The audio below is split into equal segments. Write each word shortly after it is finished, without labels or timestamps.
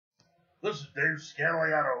This is Dave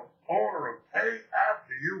Scandaliato, owner of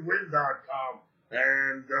PayAfterYouWin.com.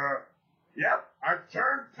 And, yep, I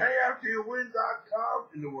turned PayAfterYouWin.com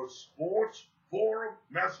into a sports forum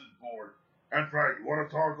message board. That's right. You want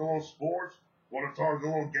to talk a little sports? Want to talk a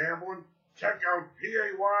little gambling? Check out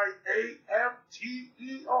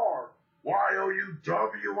PayAfterYouWin.com.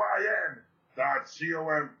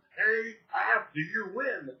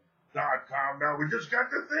 PayAfterYouWin.com. Now, we just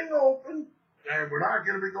got the thing open, and we're not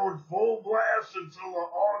going to be going full blast until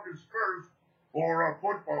August 1st for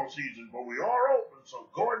football season, but we are open, so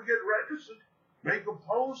go and get registered, make a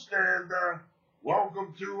post, and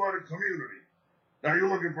welcome to the community. Now, you're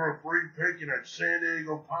looking for a free pick in that San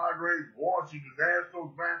Diego Padres, Washington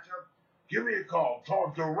Nationals matchup? Give me a call.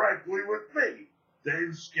 Talk directly with me,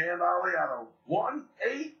 Dave Scandaliato,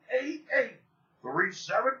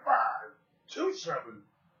 1-888-375-2710.